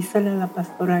 Y avísale a la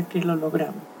pastora que lo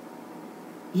logramos.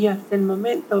 Y hasta el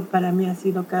momento para mí ha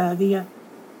sido cada día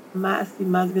más y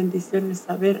más bendiciones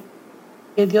saber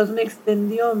que Dios me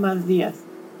extendió más días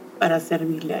para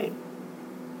servirle a Él.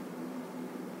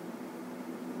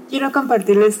 quiero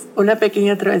compartirles una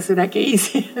pequeña travesura que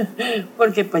hice,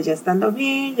 porque pues ya estando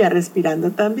bien, ya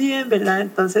respirando también, ¿verdad?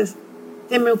 Entonces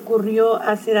se me ocurrió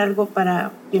hacer algo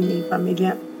para que mi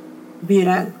familia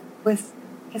viera, pues,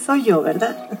 que soy yo,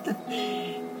 ¿verdad?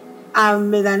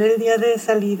 Me dan el día de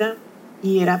salida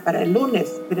y era para el lunes,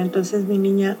 pero entonces mi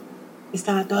niña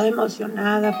estaba toda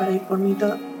emocionada para ir por mí y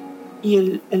todo.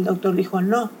 Y el doctor dijo,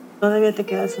 no, todavía te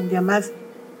quedas un día más,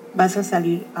 vas a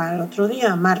salir al otro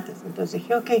día, martes. Entonces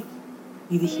dije, ok.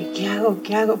 Y dije, ¿qué hago?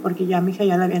 ¿Qué hago? Porque ya a mi hija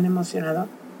ya la habían emocionado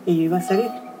que yo iba a salir.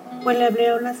 Pues le hablé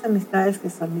a unas amistades que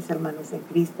son mis hermanos en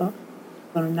Cristo,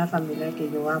 con una familia que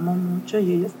yo amo mucho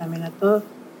y ellos también a todos.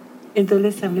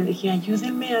 Entonces les hablé, dije,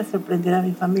 ayúdenme a sorprender a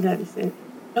mi familia. Dice,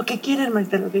 lo que quiera,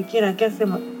 hermanita, lo que quiera, ¿qué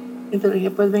hacemos? Entonces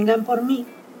dije, pues vengan por mí.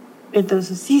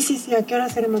 Entonces, sí, ¿a qué hora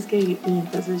tenemos que ir? Y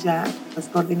entonces ya pues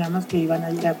coordinamos que iban a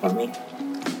llegar por mí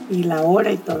y la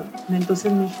hora y todo.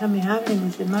 Entonces mi hija me habla y me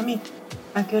dice, mami,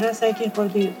 ¿a qué horas hay que ir por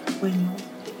ti? Pues no sé,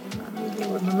 mami,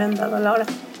 digo, no me han dado la hora.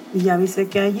 Y ya avisé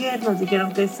que ayer nos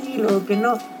dijeron que sí, luego que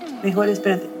no. Mejor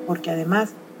espérate, porque además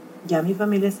ya mi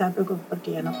familia estaba preocupada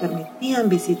porque ya no permitían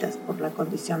visitas por la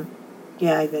condición que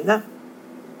hay, ¿verdad?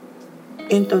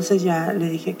 Entonces ya le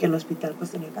dije que el hospital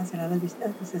pues tenía canceladas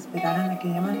visitas, que se esperaran a que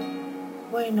llamaran.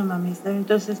 Bueno, mami, está bien.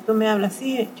 Entonces tú me hablas,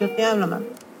 sí, yo te hablo, mami.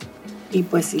 Y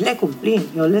pues sí le cumplí,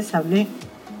 yo les hablé.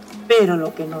 Pero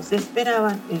lo que no se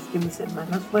esperaban es que mis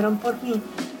hermanos fueron por mí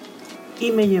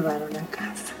y me llevaron a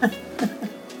casa.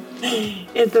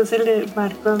 Entonces le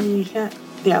marco a mi hija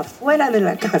de afuera de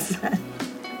la casa.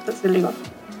 Entonces le digo,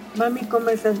 mami, ¿cómo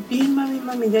estás? Bien,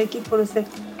 mami, ya hay que ir por usted.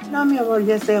 No, mi amor,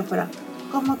 ya estoy afuera.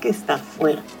 ¿Cómo que está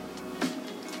afuera?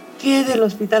 ¿Qué del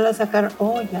hospital la sacaron?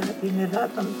 Oh, ya tiene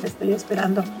rato, me estoy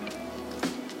esperando.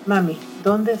 Mami,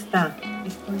 ¿dónde está?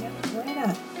 Estoy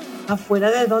afuera.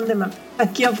 ¿Afuera de dónde, mami?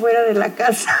 Aquí afuera de la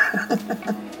casa.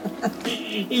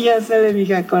 Y ya sale mi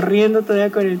hija corriendo todavía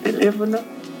con el teléfono.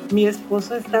 Mi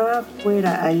esposo estaba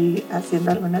afuera ahí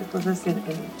haciendo algunas cosas en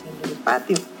el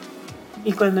patio.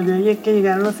 Y cuando vio que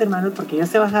llegaron los hermanos, porque ellos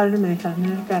se bajaron y me dejaron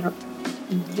en el carro,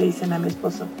 le dicen a mi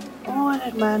esposo, hola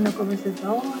hermano, ¿cómo estás?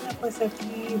 Hola, pues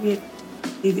aquí bien.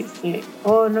 Y dice,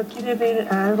 oh, ¿no quiere ver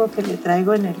algo que le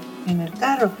traigo en el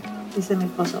carro? Dice mi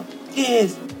esposo, ¿qué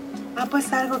es? Ah,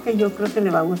 pues algo que yo creo que le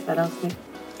va a gustar a usted.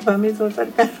 Va mi esposo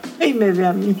al carro y me ve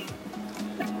a mí.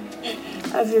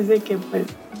 Así es de que pues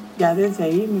ya desde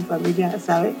ahí mi familia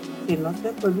sabe que no se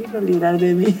ha podido librar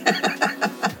de mí.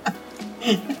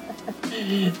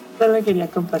 Solo quería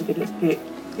compartirles que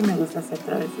sí me gusta hacer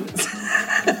travesuras.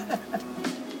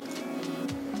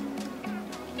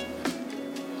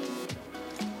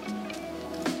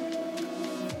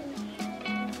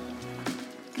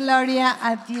 Gloria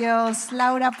a Dios.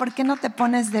 Laura, ¿por qué no te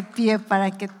pones de pie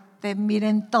para que te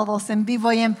miren todos en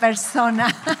vivo y en persona?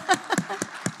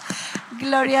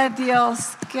 Gloria a Dios.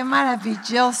 Qué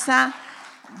maravillosa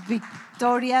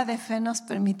victoria de fe nos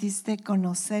permitiste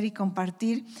conocer y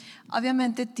compartir.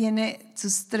 Obviamente tiene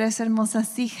sus 3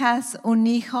 hermosas hijas, un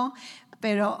hijo,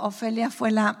 pero Ofelia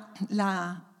fue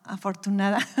la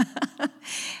afortunada.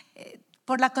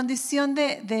 Por la condición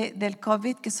del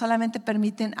COVID, que solamente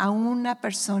permiten a una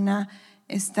persona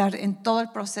estar en todo el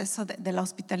proceso de la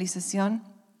hospitalización,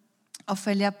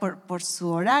 Ofelia por su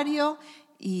horario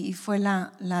y fue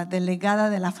la delegada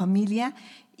de la familia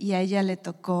y a ella le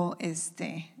tocó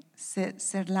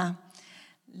ser la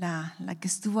que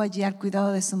estuvo allí al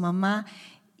cuidado de su mamá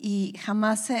y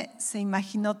jamás se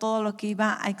imaginó todo lo que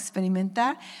iba a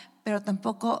experimentar, pero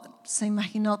tampoco se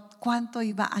imaginó cuánto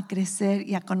iba a crecer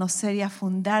y a conocer y a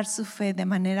fundar su fe de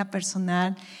manera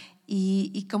personal.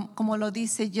 Y como lo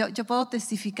dice, yo puedo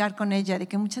testificar con ella de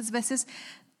que muchas veces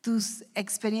tus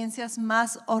experiencias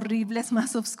más horribles,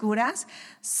 más oscuras,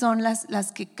 son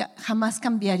las que jamás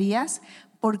cambiarías,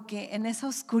 porque en esa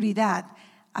oscuridad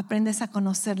aprendes a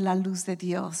conocer la luz de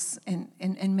Dios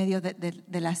en medio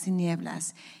de las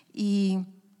tinieblas. Y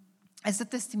este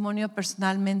testimonio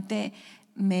personalmente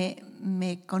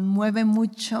me conmueve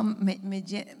mucho,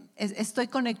 estoy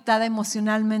conectada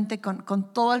emocionalmente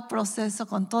con todo el proceso,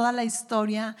 con toda la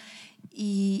historia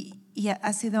y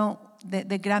ha sido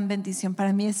de gran bendición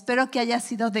para mí. Espero que haya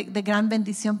sido de gran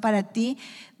bendición para ti,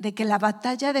 de que la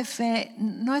batalla de fe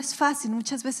no es fácil,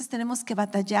 muchas veces tenemos que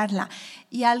batallarla.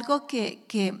 Y algo que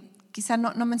quizá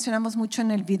no mencionamos mucho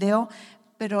en el video,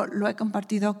 pero lo he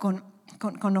compartido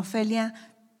con Ofelia,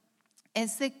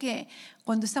 es de que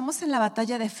cuando estamos en la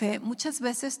batalla de fe, muchas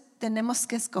veces tenemos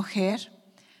que escoger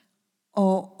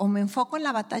o me enfoco en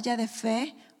la batalla de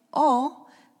fe o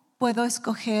puedo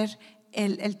escoger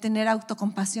el tener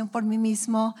autocompasión por mí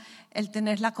mismo, el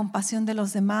tener la compasión de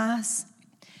los demás.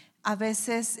 A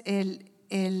veces el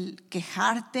el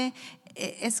quejarte.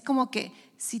 Es como que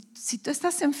si tú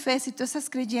estás en fe, si tú estás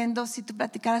creyendo, si tú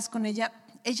platicaras con ella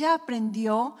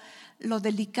aprendió lo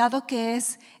delicado que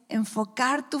es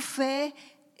enfocar tu fe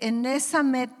en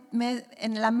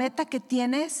en la meta que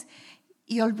tienes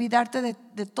y olvidarte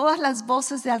de todas las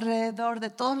voces de alrededor, de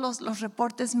todos los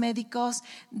reportes médicos,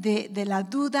 de la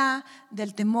duda,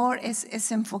 del temor.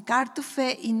 Es enfocar tu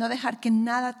fe y no dejar que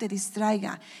nada te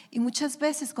distraiga. Y muchas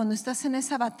veces cuando estás en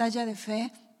esa batalla de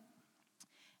fe,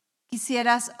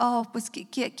 quisieras, pues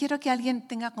quiero que alguien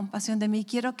tenga compasión de mí,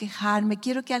 quiero quejarme,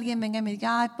 quiero que alguien venga y me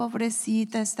diga, ay,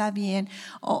 pobrecita, está bien.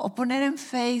 O poner en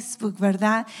Facebook,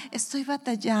 ¿verdad? Estoy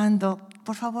batallando,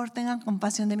 por favor tengan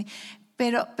compasión de mí.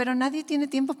 Pero nadie tiene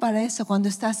tiempo para eso cuando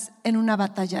estás en una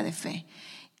batalla de fe.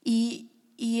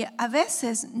 Y a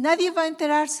veces nadie va a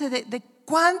enterarse de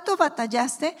cuánto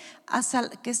batallaste hasta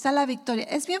que está la victoria.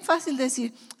 Es bien fácil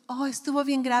decir, estuvo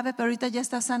bien grave, pero ahorita ya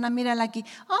está sana, mírala aquí.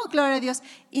 Gloria a Dios.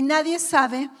 Y nadie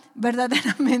sabe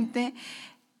verdaderamente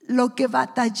lo que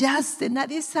batallaste,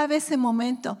 nadie sabe ese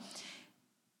momento.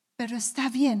 Pero está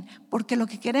bien, porque lo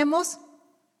que queremos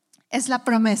es la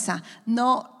promesa,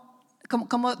 no.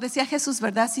 Como decía Jesús,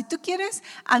 ¿verdad? Si tú quieres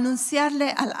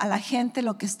anunciarle a la gente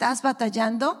lo que estás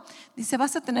batallando, dice,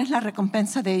 vas a tener la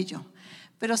recompensa de ello.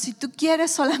 Pero si tú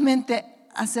quieres solamente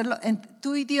hacerlo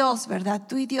tú y Dios, ¿verdad?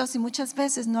 Tú y Dios, y muchas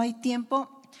veces no hay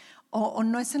tiempo o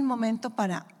no es el momento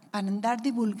para andar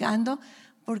divulgando,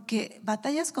 porque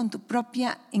batallas con tu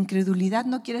propia incredulidad,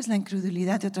 no quieres la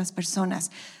incredulidad de otras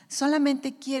personas,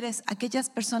 solamente quieres aquellas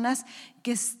personas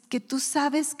que tú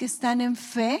sabes que están en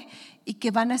fe y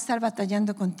que van a estar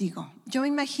batallando contigo. Yo me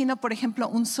imagino, por ejemplo,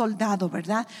 un soldado,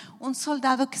 ¿verdad? Un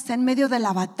soldado que está en medio de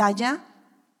la batalla,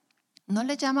 no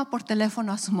le llama por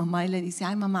teléfono a su mamá y le dice,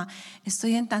 ay mamá,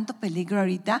 estoy en tanto peligro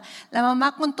ahorita. La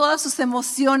mamá con todas sus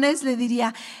emociones le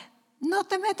diría, no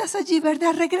te metas allí,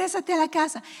 ¿verdad? Regrésate a la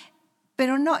casa.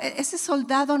 Pero no, ese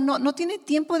soldado no tiene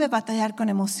tiempo de batallar con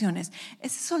emociones.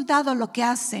 Ese soldado lo que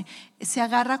hace, se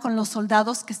agarra con los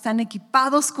soldados que están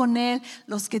equipados con él,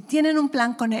 los que tienen un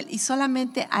plan con él, y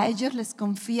solamente a ellos les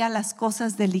confía las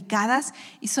cosas delicadas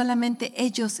y solamente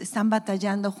ellos están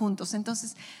batallando juntos.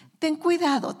 Entonces, ten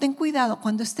cuidado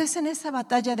cuando estés en esa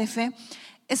batalla de fe.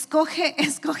 Escoge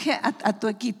a tu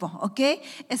equipo, ¿ok?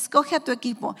 Escoge a tu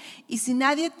equipo. Y si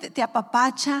nadie te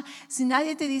apapacha, si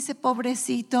nadie te dice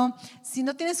pobrecito, si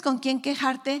no tienes con quién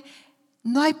quejarte,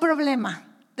 no hay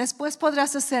problema. Después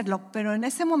podrás hacerlo, pero en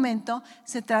ese momento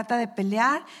se trata de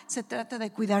pelear, se trata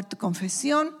de cuidar tu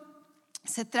confesión,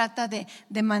 se trata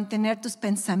de mantener tus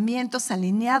pensamientos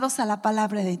alineados a la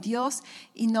palabra de Dios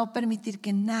y no permitir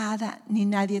que nada ni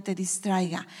nadie te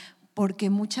distraiga. Porque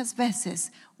muchas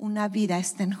veces una vida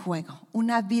está en juego,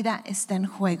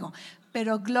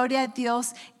 pero gloria a Dios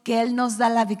que Él nos da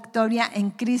la victoria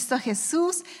en Cristo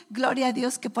Jesús. Gloria a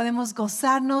Dios que podemos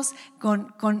gozarnos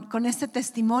con este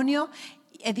testimonio,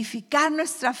 edificar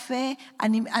nuestra fe,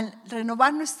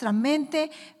 renovar nuestra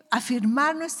mente,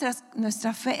 afirmar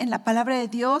nuestra fe en la palabra de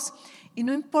Dios, y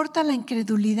no importa la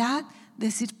incredulidad,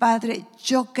 decir, Padre,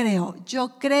 yo creo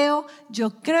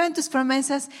en tus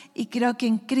promesas y creo que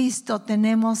en Cristo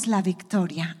tenemos la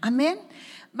victoria. Amén.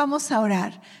 Vamos a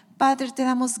orar. Padre, te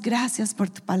damos gracias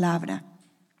por tu palabra.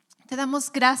 Te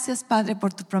damos gracias, Padre,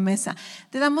 por tu promesa.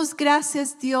 Te damos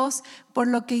gracias, Dios, por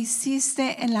lo que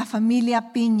hiciste en la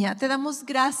familia Piña. Te damos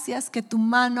gracias que tu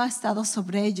mano ha estado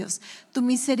sobre ellos, tu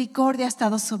misericordia ha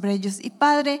estado sobre ellos. Y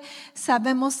Padre,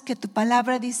 sabemos que tu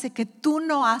palabra dice que tú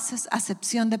no haces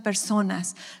acepción de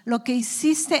personas. Lo que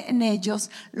hiciste en ellos,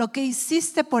 lo que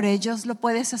hiciste por ellos, lo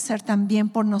puedes hacer también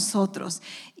por nosotros.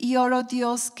 Y oro,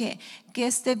 Dios, que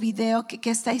este video, que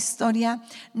esta historia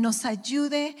nos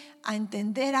ayude a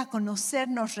entender, a conocer,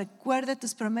 nos recuerde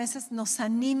tus promesas, nos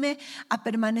anime a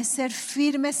permanecer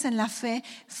firmes en la fe,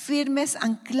 firmes,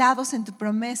 anclados en tu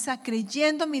promesa,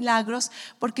 creyendo milagros,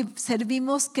 porque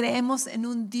creemos en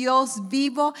un Dios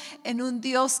vivo, en un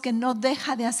Dios que no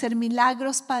deja de hacer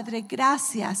milagros. Padre,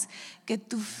 gracias que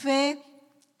tu fe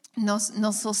nos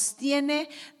sostiene,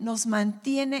 nos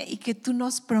mantiene y que tú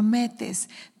nos prometes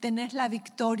tener la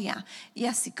victoria. Y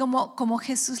así como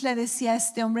Jesús le decía a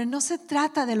este hombre, no se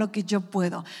trata de lo que yo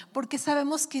puedo, porque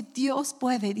sabemos que Dios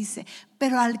puede, dice,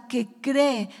 pero al que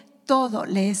cree todo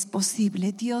le es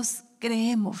posible. Dios,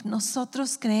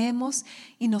 nosotros creemos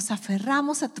y nos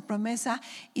aferramos a tu promesa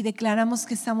y declaramos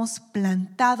que estamos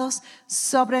plantados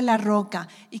sobre la roca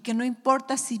y que no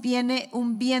importa si viene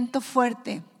un viento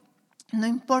fuerte, No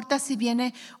importa si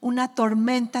viene una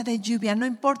tormenta de lluvia, no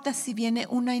importa si viene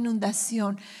una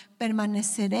inundación,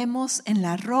 permaneceremos en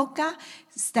la roca,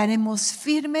 estaremos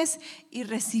firmes y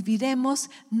recibiremos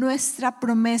nuestra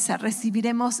promesa,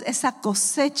 recibiremos esa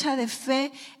cosecha de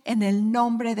fe en el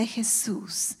nombre de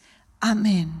Jesús.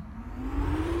 Amén.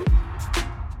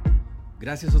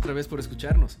 Gracias otra vez por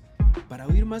escucharnos. Para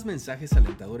oír más mensajes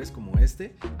alentadores como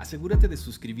este, asegúrate de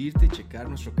suscribirte y checar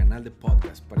nuestro canal de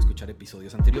podcast para escuchar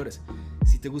episodios anteriores.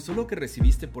 Si te gustó lo que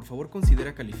recibiste, por favor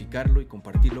considera calificarlo y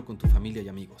compartirlo con tu familia y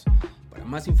amigos. Para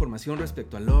más información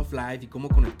respecto a Love Life y cómo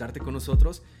conectarte con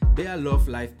nosotros, ve a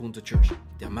lovelife.church.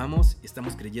 Te amamos y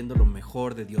estamos creyendo lo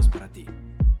mejor de Dios para ti.